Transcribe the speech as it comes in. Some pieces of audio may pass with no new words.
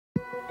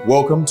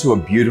Welcome to a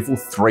beautiful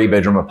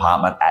 3-bedroom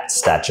apartment at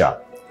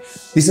Stature.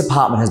 This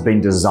apartment has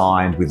been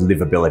designed with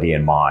livability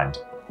in mind.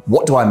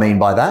 What do I mean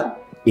by that?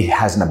 It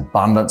has an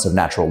abundance of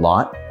natural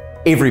light.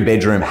 Every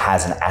bedroom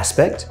has an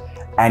aspect,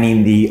 and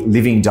in the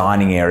living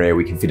dining area,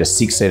 we can fit a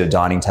 6-seater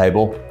dining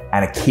table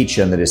and a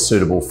kitchen that is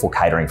suitable for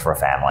catering for a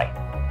family.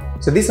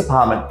 So this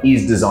apartment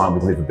is designed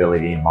with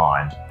livability in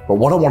mind, but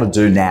what I want to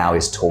do now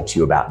is talk to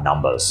you about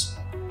numbers.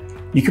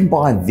 You can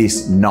buy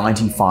this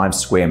 95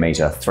 square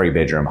metre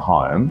 3-bedroom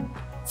home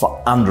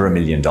for under $1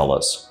 million.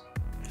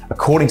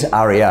 According to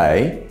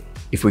REA,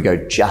 if we go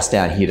just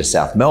down here to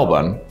South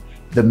Melbourne,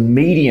 the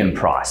median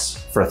price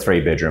for a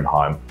 3-bedroom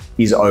home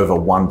is over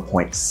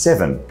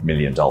 $1.7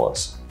 million,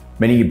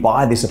 meaning you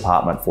buy this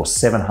apartment for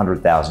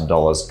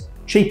 $700,000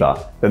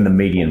 cheaper than the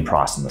median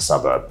price in the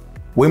suburb.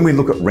 When we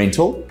look at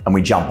rental and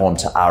we jump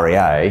onto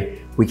REA,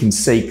 we can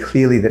see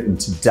clearly that in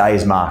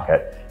today's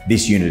market,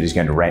 this unit is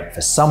going to rent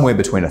for somewhere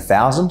between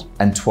 $1,000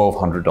 and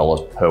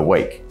 $1,200 per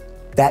week.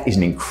 That is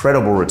an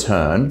incredible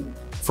return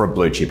for a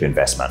blue chip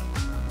investment.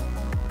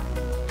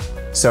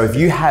 So if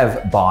you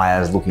have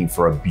buyers looking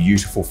for a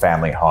beautiful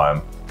family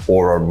home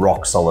or a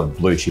rock solid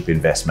blue chip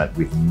investment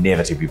with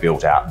never to be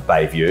built out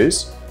bay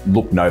views,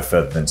 look no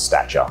further than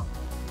Stature.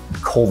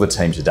 Call the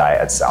team today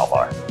at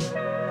Salvo.